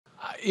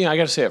I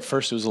got to say, at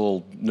first it was a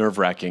little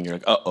nerve-wracking. You're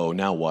like, uh-oh,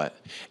 now what?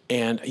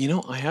 And,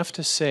 I have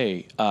to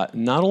say,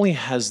 not only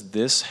has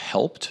this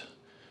helped,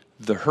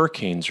 the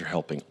hurricanes are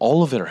helping.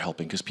 All of it are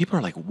helping because people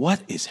are like,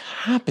 what is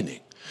happening?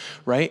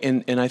 Right?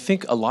 And I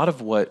think a lot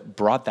of what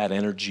brought that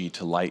energy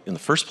to light in the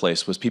first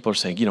place was people are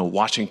saying,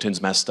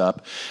 Washington's messed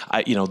up.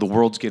 The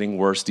world's getting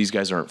worse. These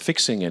guys aren't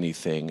fixing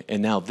anything.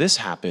 And now this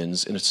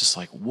happens, and it's just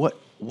like, what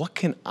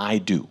can I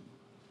do?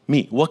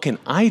 Me, what can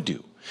I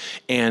do?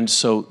 And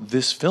so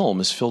this film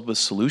is filled with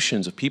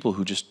solutions of people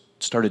who just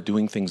started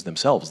doing things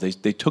themselves.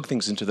 They took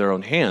things into their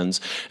own hands,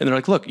 and they're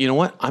like, look, you know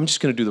what? I'm just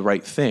going to do the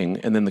right thing.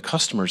 And then the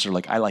customers are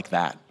like, I like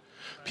that.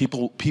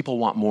 People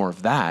want more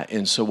of that.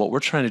 And so what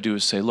we're trying to do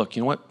is say, look,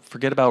 you know what?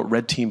 Forget about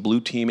red team,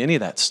 blue team, any of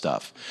that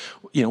stuff.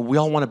 We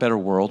all want a better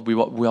world. We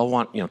all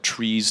want,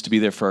 trees to be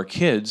there for our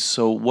kids.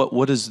 So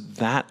what does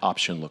that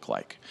option look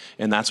like?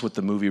 And that's what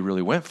the movie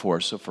really went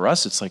for. So for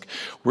us, it's like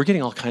we're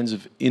getting all kinds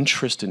of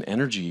interest and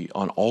energy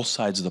on all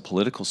sides of the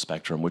political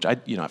spectrum, which I,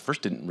 at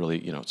first didn't really,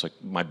 it's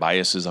like my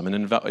bias is I'm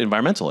an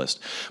environmentalist,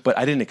 but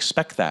I didn't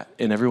expect that.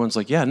 And everyone's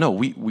like, yeah, no,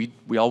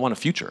 we all want a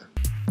future.